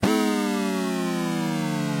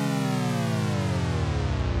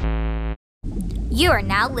You are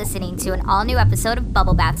now listening to an all-new episode of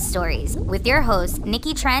Bubble Bath Stories with your hosts,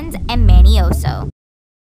 Nikki Trends and Manny Oso.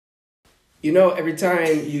 You know, every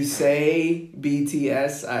time you say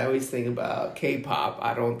BTS, I always think about K-pop.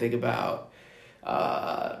 I don't think about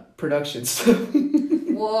production stuff.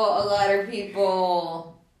 Well, a lot of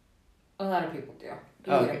people do.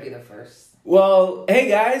 You're Okay. gonna be the first. Well, hey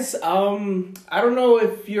guys, I don't know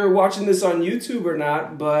if you're watching this on YouTube or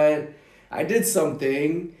not, but I did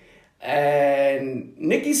something and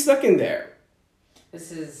Nikki's stuck in there.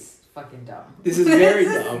 This is fucking dumb. This is very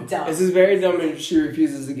This is dumb. dumb. This is very dumb and she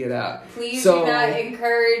refuses to get out. Please So- do not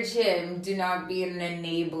encourage him. Do not be an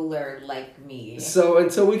enabler like me. So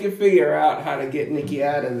until we can figure out how to get Nikki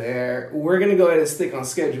out of there, we're going to go ahead and stick on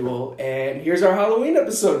schedule. And here's our Halloween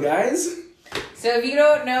episode, guys. So if you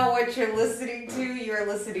don't know what you're listening to, you're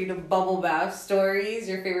listening to Bubble Bath Stories,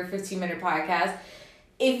 your favorite 15-minute podcast.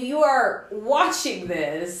 If you are watching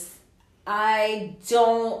this, I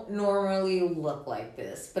don't normally look like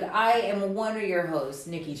this, but I am one of your hosts,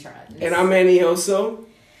 Nikki Trends. And I'm Manny Oso.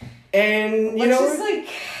 And, you know,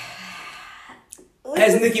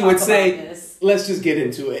 as Nikki would say, let's just get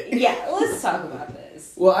into it. Yeah, let's talk about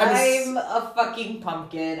this. Well, I'm a fucking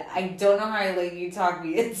pumpkin. I don't know how I let you talk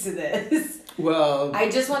me into this. Well, I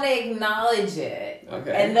just want to acknowledge it.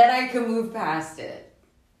 Okay. And then I can move past it.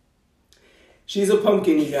 she's a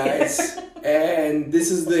pumpkin, you guys. And this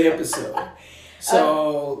is the episode.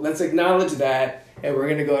 So let's acknowledge that. And we're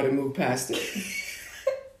going to go ahead and move past it.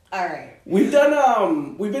 All right. We've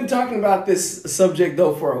been talking about this subject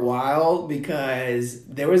though for a while because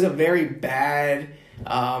there was a very bad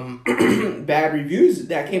bad reviews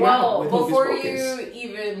that came out with Hocus before Pocus. you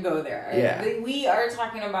even go there, Yeah. we are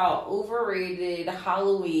talking about overrated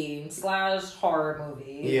Halloween / horror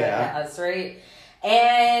movie. Yeah. That's right.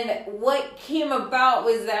 And what came about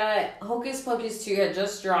was that Hocus Pocus 2 had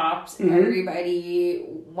just dropped. Mm-hmm. Everybody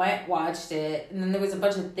watched it, and then there was a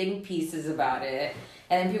bunch of think pieces about it.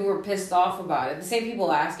 And then people were pissed off about it. The same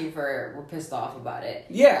people asking for it were pissed off about it.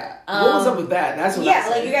 Yeah. What was up with that? That's what I Yeah, said.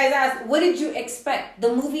 like you guys asked, what did you expect?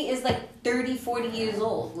 The movie is like 30, 40 years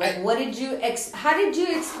old. Like, what did you how did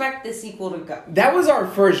you expect the sequel to go? That was our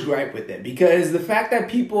first gripe with it because the fact that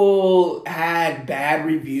people had bad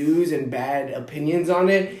reviews and bad opinions on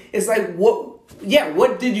it, it's like, what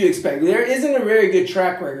did you expect? There isn't a very good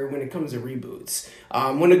track record when it comes to reboots.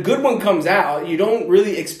 When a good one comes out, you don't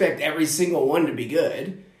really expect every single one to be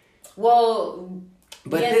good. Well,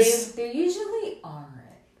 But yeah, this, they usually aren't.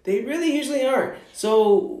 they really usually aren't.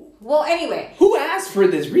 So, Well, anyway. who asked for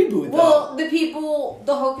this reboot, though? Well, the people,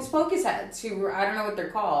 the Hocus Pocus heads, who were, I don't know what they're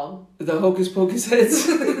called. The Hocus Pocus heads?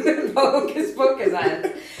 The Hocus Pocus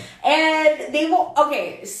heads. And they will,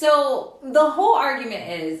 okay, so the whole argument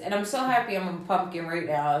is, and I'm so happy I'm a pumpkin right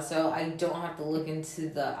now, so I don't have to look into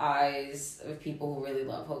the eyes of people who really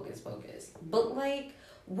love Hocus Pocus. But, like,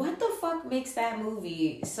 what the fuck makes that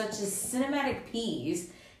movie such a cinematic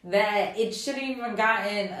piece that it shouldn't even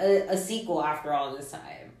gotten a sequel after all this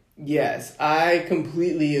time? Yes, I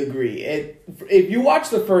completely agree. If you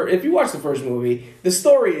watch the first movie, the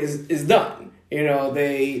story is done. You know,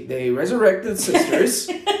 they resurrect the sisters.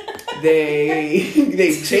 They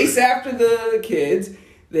chase after the kids.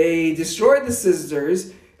 They destroy the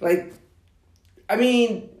sisters. Like, I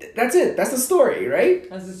mean, that's it. That's the story, right?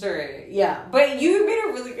 That's the story. Yeah. But you made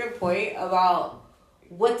a really good point about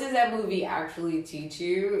what does that movie actually teach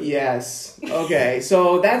you? Yes. Okay.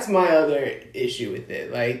 So that's my other issue with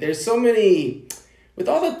it. Like, there's so many, with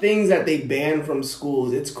all the things that they ban from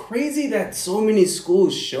schools, it's crazy that so many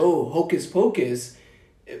schools show Hocus Pocus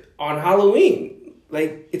on Halloween.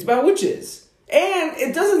 Like, it's about witches. And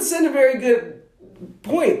it doesn't send a very good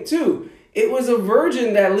point, too. It was a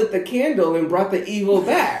virgin that lit the candle and brought the evil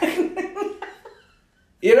back.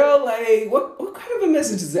 You know, like, what kind of a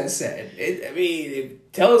message is that send?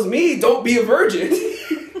 It tells me don't be a virgin.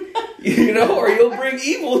 You know, or you'll bring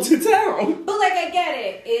evil to town. But, like, I get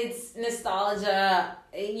it. It's nostalgia.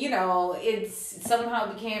 You know, it's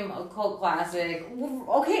somehow became a cult classic.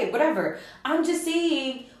 Okay, whatever. I'm just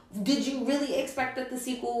saying, did you really expect that the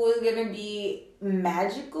sequel was going to be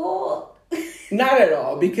magical? Not at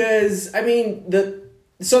all, because, I mean, the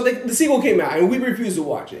sequel came out, and we refused to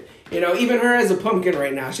watch it. You know, even her as a pumpkin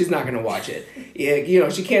right now, she's not going to watch it. Yeah, you know,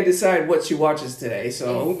 she can't decide what she watches today,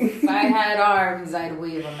 so... If I had arms, I'd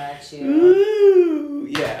wave them at you. Ooh,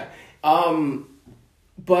 yeah.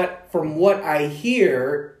 But from what I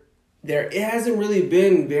hear, it hasn't really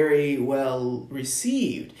been very well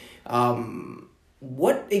received.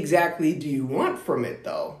 What exactly do you want from it,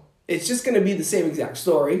 though? It's just going to be the same exact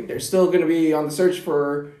story. They're still going to be on the search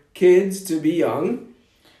for kids to be young.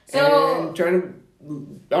 So, and trying to I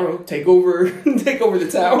don't know, take over the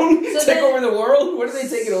town, So take then- over the world. What are they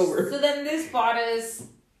taking over? So then this brought us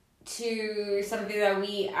to something that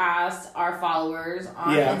we asked our followers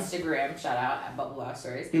on Yeah. Instagram. Shout out at Bubble Bath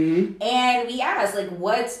Stories. Mm-hmm. And we asked, like,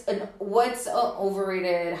 what's an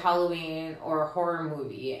overrated Halloween or horror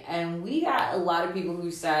movie? And we got a lot of people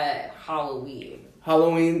who said Halloween.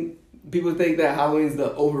 Halloween. People think that Halloween's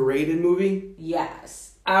the overrated movie. Yes.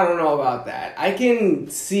 I don't know about that. I can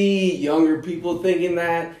see younger people thinking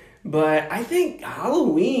that, but I think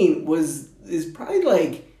Halloween is probably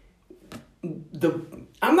like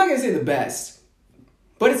I'm not gonna say the best,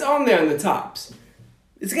 but it's on there on the tops.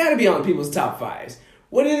 It's got to be on people's top fives.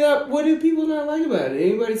 What do people not like about it?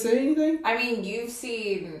 Anybody say anything? I mean, you've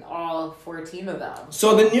seen all 14 of them.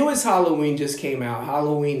 So the newest Halloween just came out,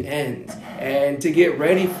 Halloween Ends, and to get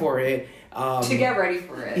ready for it. To get ready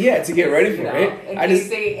for it. Yeah, to get ready for You know, it. In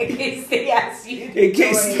case they ask you. In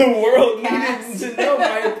case the world Yes. needed to know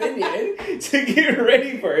my opinion, to get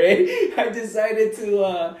ready for it, I decided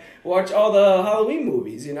to watch all the Halloween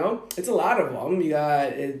movies, you know? It's a lot of them.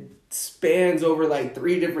 It spans over like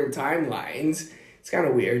 3 different timelines. It's kind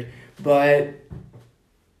of weird. But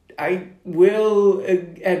I will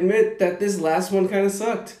admit that this last one kind of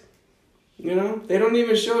sucked. You know? They don't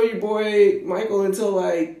even show your boy Michael until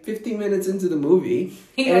like 15 minutes into the movie.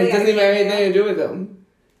 And it doesn't even have anything to do with them.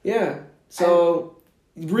 Yeah. So,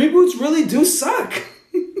 reboots really do suck.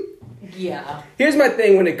 Yeah. Here's my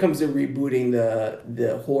thing when it comes to rebooting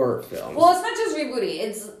the horror films. Well, it's not just rebooting.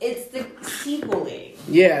 It's the sequeling.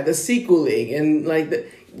 Yeah, the sequeling and like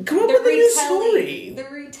come up with a new story. The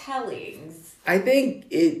retellings. I think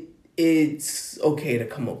it's okay to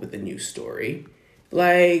come up with a new story.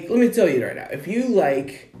 Like, let me tell you right now, if you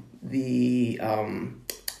like the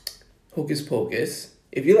Hocus Pocus,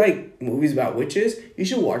 if you like movies about witches, you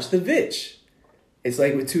should watch The Witch. It's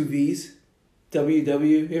like with 2 V's.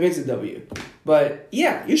 WW, it makes a W. But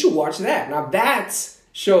yeah, you should watch that. Now that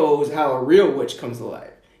shows how a real witch comes to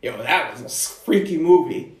life. Yo, that was a freaky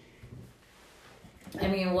movie. I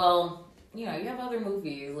mean, well, you know, you have other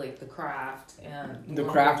movies like The Craft and... The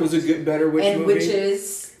Craft was a better witch and movie.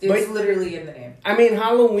 Witches. It's literally in the name. I mean,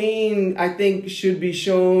 Halloween, I think, should be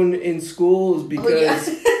shown in schools because...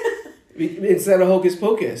 instead of Hocus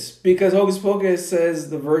Pocus. Because Hocus Pocus says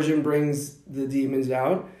the virgin brings the demons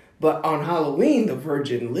out. But on Halloween, the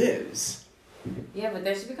virgin lives. Yeah, but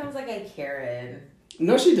then she becomes like a Karen.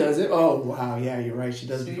 No, she doesn't. Oh, wow. Yeah, you're right. She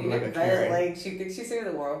does become like a Karen. Like, she thinks she's saving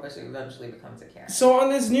the world, but she eventually becomes a Karen. So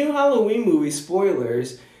on this new Halloween movie,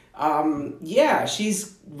 spoilers, yeah,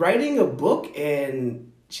 she's writing a book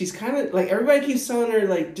and she's kind of, like, everybody keeps telling her,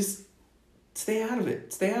 like, just stay out of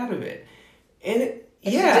it. Stay out of it. And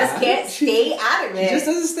She just can't stay out of it. She just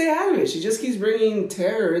doesn't stay out of it. She just keeps bringing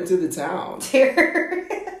terror into the town. Terror.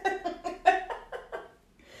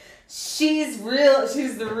 She's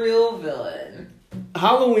the real villain.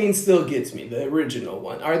 Halloween still gets me, the original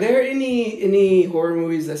one. Are there any horror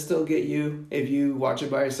movies that still get you if you watch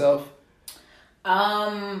it by yourself?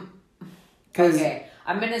 Okay,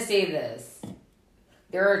 I'm gonna say this.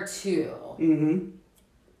 There are 2. Mm-hmm.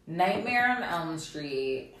 Nightmare on Elm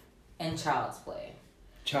Street and Child's Play.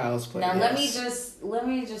 Child's Play. Now yes. let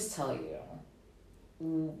me just tell you.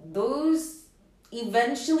 Those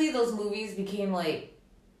movies became like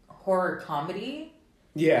horror comedy.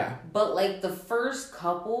 Yeah. But like the first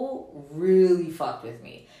couple really fucked with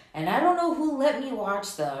me. And I don't know who let me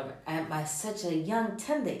watch them at such a young,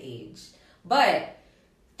 tender age. But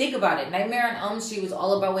think about it. Nightmare on Elm Street was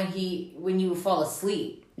all about when you fall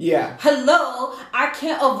asleep. Yeah. Hello, I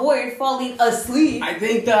can't avoid falling asleep. I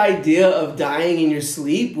think the idea of dying in your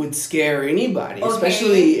sleep would scare anybody, Okay.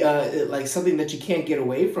 especially like something that you can't get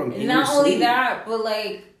away from. In Not your only sleep. that, but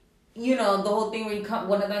like, you know, the whole thing where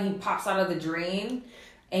one of them, he pops out of the drain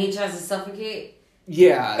and he tries to suffocate.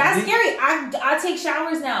 Yeah. That's scary. I take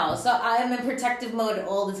showers now, so I am in protective mode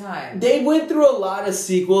all the time. They went through a lot of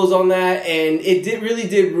sequels on that, and it really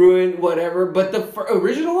did ruin whatever. But the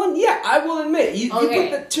original one, yeah, I will admit, you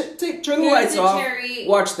put turn the lights off,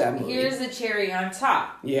 watch that movie. Here's the cherry on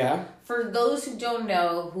top. Yeah. For those who don't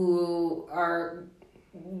know, who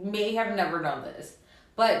may have never known this,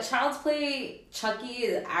 but Child's Play Chucky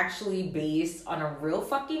is actually based on a real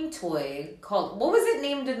fucking toy called, what was it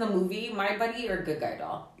named in the movie? My Buddy or Good Guy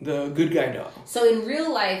Doll? The Good Guy Doll. So in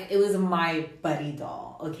real life, it was My Buddy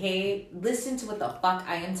doll, okay? Listen to what the fuck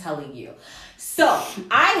I am telling you. So,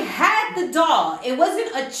 I had the doll. It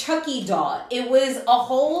wasn't a Chucky doll. It was a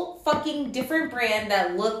whole fucking different brand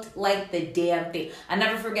that looked like the damn thing. I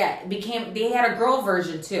never forget. They had a girl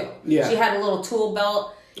version too. Yeah. She had a little tool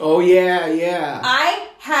belt. Oh, yeah. I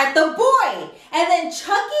had the boy. And then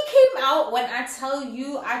Chucky came out when I tell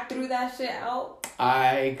you I threw that shit out.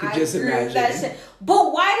 I could just imagine. That shit.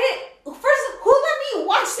 But why who let me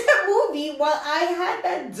watch that movie while I had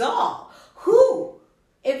that doll? Who?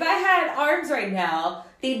 If I had arms right now,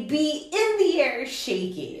 they'd be in the air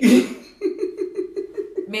shaking.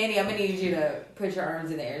 Manny, I'm gonna need you to put your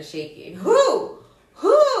arms in the air shaking. Who?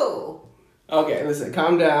 Okay, listen,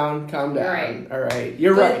 calm down. Right. All right,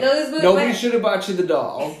 you're right. Nobody should have bought you the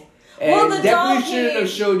doll. And the definitely doll shouldn't have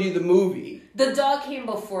showed you the movie. The doll came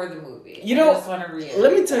before the movie. You know, I just want to read it.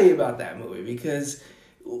 Let me tell you about that movie, because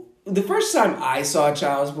the first time I saw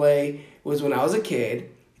Child's Play was when I was a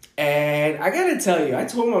kid. And I gotta tell you, I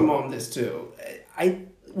told my mom this too.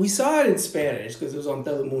 We saw it in Spanish because it was on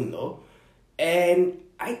Telemundo. And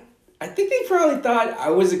I think they probably thought I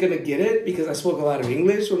wasn't gonna get it because I spoke a lot of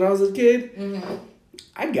English when I was a kid. Mm-hmm.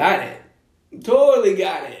 I got it. Totally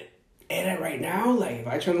got it. And right now, like, if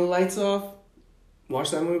I turn the lights off,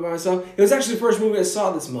 watch that movie by myself. It was actually the first movie I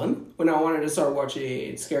saw this month when I wanted to start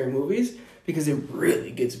watching scary movies, because it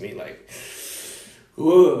really gets me, like,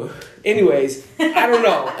 ugh. Anyways, I don't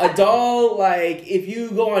know. A doll, like, if you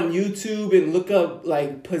go on YouTube and look up,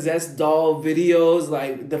 like, possessed doll videos,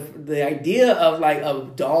 like, the idea of, like,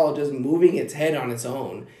 a doll just moving its head on its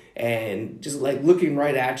own and just, like, looking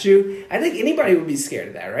right at you, I think anybody would be scared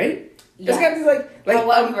of that, right? It's got to be,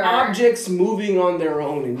 like objects moving on their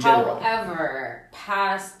own in general. However,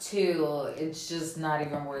 past 2, it's just not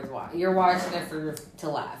even worth watching. You're watching it to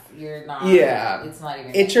laugh. You're not. Yeah. It's not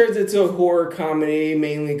even. It turns into a horror comedy,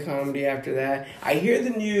 mainly comedy after that. I hear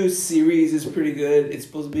the new series is pretty good. It's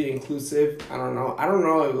supposed to be inclusive. I don't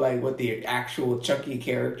know, like, what the actual Chucky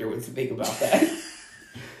character would think about that.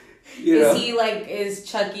 Is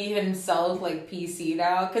Chucky himself, like, PC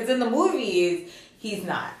now? Because in the movies, he's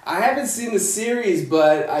not. I haven't seen the series,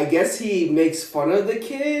 but I guess he makes fun of the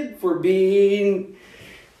kid for being...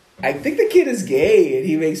 I think the kid is gay, and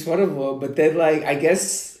he makes fun of him. But then, like, I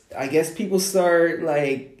guess people start,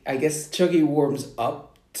 like... I guess Chucky warms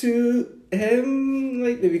up to him.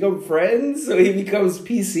 Like, they become friends, so he becomes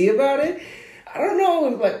PC about it. I don't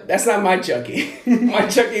know. Like, that's not my Chucky. My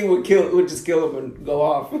Chucky would just kill him and go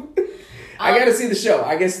off. I gotta see the show,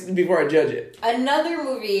 I guess, before I judge it. Another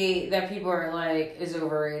movie that people are like is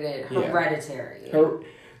overrated, Hereditary.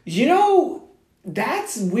 You know,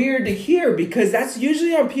 that's weird to hear because that's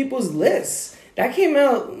usually on people's lists. That came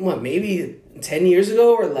out, maybe 10 years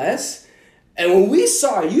ago or less? And when we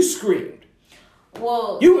saw it, you screamed.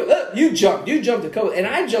 Well... You jumped a couple, and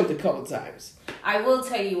I jumped a couple times. I will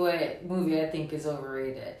tell you what movie I think is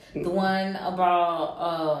overrated. The one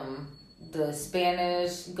about... the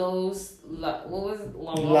Spanish ghost, what was it?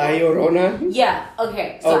 La Llorona? Yeah,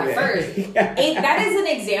 okay. So at first, that is an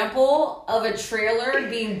example of a trailer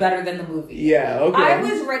being better than the movie. Yeah, okay. I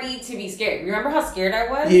was ready to be scared. Remember how scared I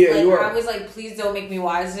was? Yeah, like, you were. I was like, please don't make me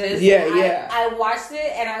watch this. Yeah. I watched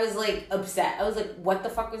it and I was like upset. I was like, what the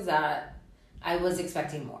fuck was that? I was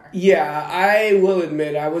expecting more. Yeah, I will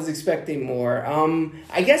admit I was expecting more.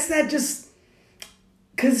 I guess that just...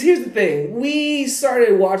 Because here's the thing. We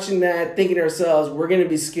started watching that thinking to ourselves, we're going to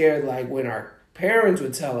be scared like when our parents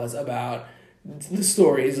would tell us about the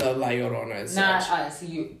stories of La Llorona and such. Not us,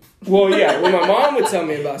 you. Well, yeah, when my mom would tell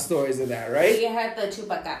me about stories of that, right? You had the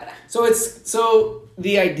chupacabra. So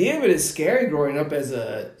the idea of it is scary growing up as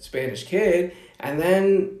a Spanish kid, and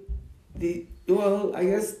then I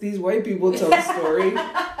guess these white people tell the story,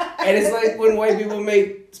 and it's like when white people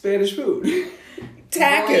make Spanish food.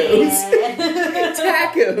 Tacos.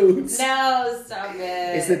 Tacos. No, stop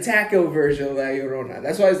it. It's the taco version of La Llorona.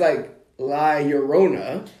 That's why it's like La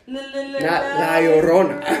Llorona, not La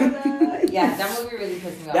Llorona. Yeah, that movie really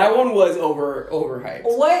pissed me off. That one was overhyped.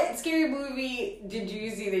 What scary movie did you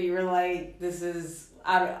see that you were like, this is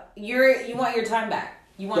you want your time back?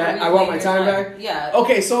 I want my time back? Yeah.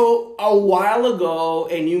 Okay, so a while ago,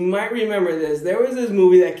 and you might remember this, there was this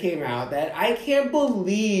movie that came out that I can't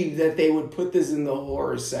believe that they would put this in the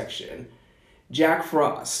horror section. Jack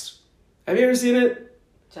Frost. Have you ever seen it?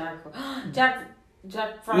 Jack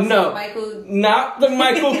Frost. No, Michael... not the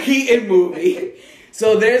Michael Keaton movie.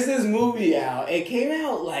 So there's this movie out. It came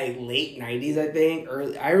out like late 90s, I think.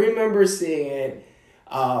 I remember seeing it.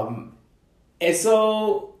 And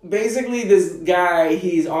so basically this guy,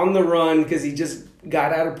 he's on the run because he just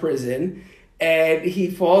got out of prison. And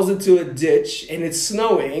he falls into a ditch and it's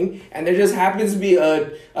snowing. And there just happens to be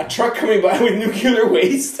a truck coming by with nuclear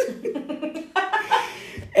waste.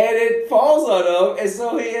 And it falls on him. And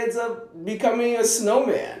so he ends up becoming a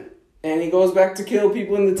snowman. And he goes back to kill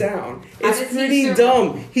people in the town. It's pretty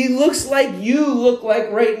dumb. He looks like you look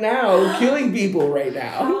like right now, killing people right now.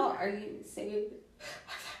 How are you saying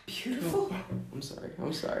beautiful? I'm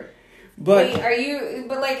sorry. But wait, are you?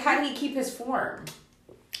 But like, how do he keep his form?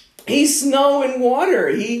 he's snow and water.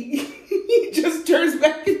 He he just turns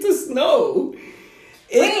back into snow.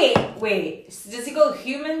 Wait. Does he go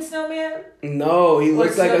human snowman? No, he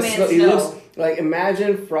looks like a snow. He snow? looks like,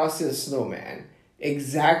 imagine Frosted Snowman,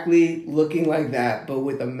 exactly looking like that, but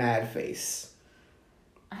with a mad face.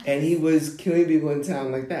 And he was killing people in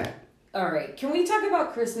town like that. All right. Can we talk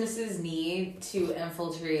about Christmas's need to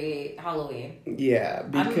infiltrate Halloween? Yeah,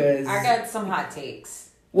 because I got some hot takes.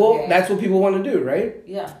 well, Okay. that's what people want to do, right?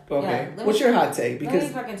 Yeah. Okay. Yeah. What's your hot take? Let me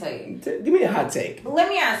Because fucking tell you. give me a hot take. Let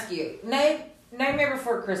me ask you. Nightmare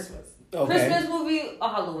Before Christmas. Okay. Christmas movie or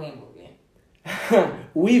Halloween movie?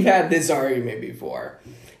 We've had this argument before,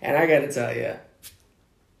 and I got to tell you,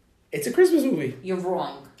 it's a Christmas movie. You're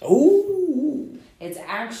wrong. Ooh, It's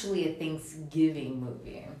actually a Thanksgiving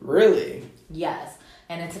movie. really? Yes.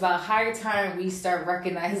 And it's about higher time we start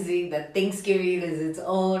recognizing that Thanksgiving is its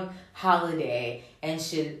own holiday and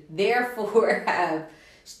should therefore have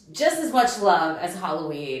just as much love as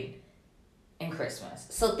Halloween and Christmas.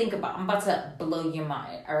 So think about, I'm about to blow your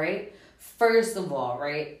mind, all right? First of all,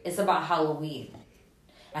 right, it's about Halloween.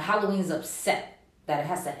 And Halloween's upset that it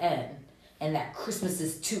has to end and that Christmas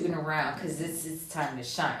is tooting around because it's its time to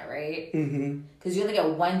shine, right? Mm-hmm. Because you only get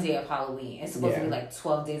one day of Halloween. It's supposed to be Yeah. like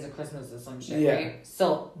 12 days of Christmas or some shit, Yeah. right?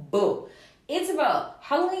 So, boom. It's about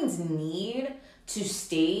Halloween's need to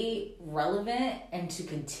stay relevant and to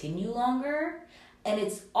continue longer. And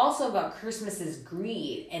it's also about Christmas's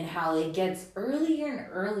greed and how it gets earlier and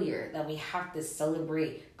earlier that we have to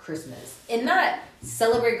celebrate Christmas. And not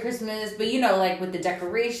celebrate Christmas, but you know, like with the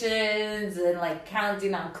decorations and like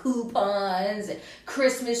counting on coupons and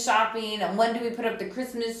Christmas shopping and when do we put up the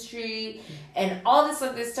Christmas tree and all this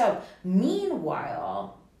other stuff.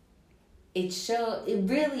 Meanwhile, it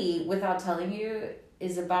really, without telling you,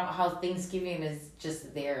 is about how Thanksgiving is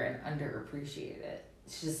just there and underappreciated.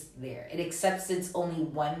 It's just there. It accepts it's only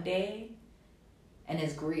one day and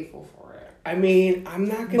is grateful for it. I mean, I'm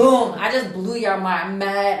not gonna. Boom! I just blew your mind. I'm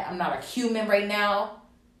mad. I'm not a human right now.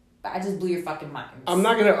 But I just blew your fucking mind. I'm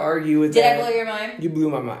not gonna argue with Did that. I blow your mind? You blew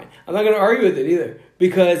my mind. I'm not gonna argue with it either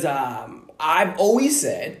because I've always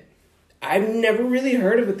said I've never really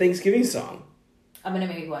heard of a Thanksgiving song. I'm gonna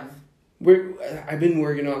make one. I've been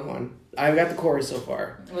working on one. I've got the chorus so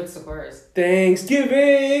far. What's the chorus?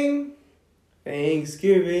 Thanksgiving.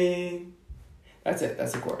 That's it.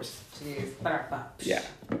 That's the chorus. Jeez. Yeah.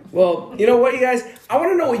 Well, you know what, you guys? I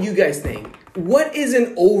want to know what you guys think. What is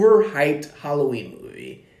an overhyped Halloween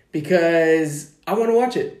movie? Because I want to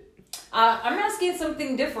watch it. I'm asking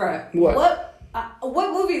something different. What?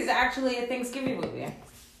 What movie is actually a Thanksgiving movie?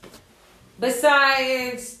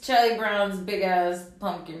 Besides Charlie Brown's Big Ass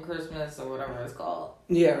Pumpkin Christmas or whatever it's called.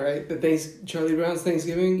 Yeah, right. Charlie Brown's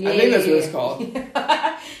Thanksgiving. I think that's what it's called.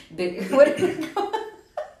 What is it called?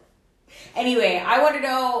 Anyway, I want to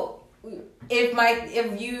know if my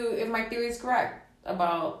theory is correct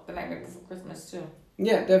about The Nightmare Before Christmas too.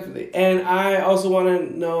 Yeah, definitely. And I also want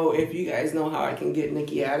to know if you guys know how I can get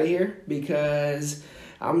Nikki out of here because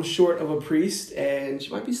I'm short of a priest and she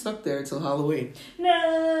might be stuck there until Halloween.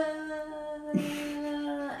 No.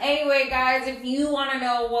 Anyway, guys, if you want to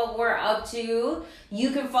know what we're up to,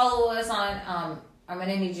 you can follow us on. I'm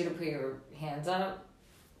gonna need you to put your hands up.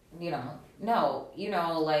 How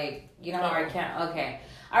I can't. Okay,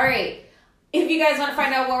 all right. If you guys want to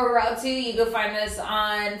find out what we're up to, you can find us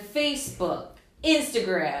on Facebook,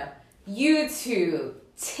 Instagram, YouTube,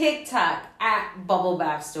 TikTok at Bubble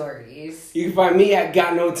Bath Stories. You can find me at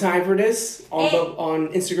Got No Time for This on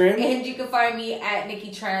Instagram. And you can find me at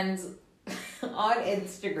Nikki Trends on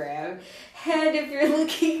Instagram. And if you're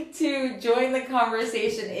looking to join the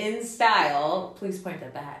conversation in style, please point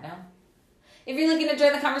at the hat now. If you're looking to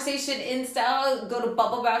join the conversation in style, go to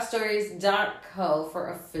bubblebathstories.co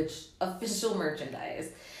for official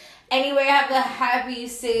merchandise. Anyway, have a happy,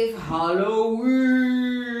 safe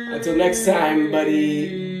Halloween. Until next time,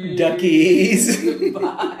 buddy. Duckies.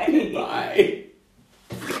 Bye. Bye.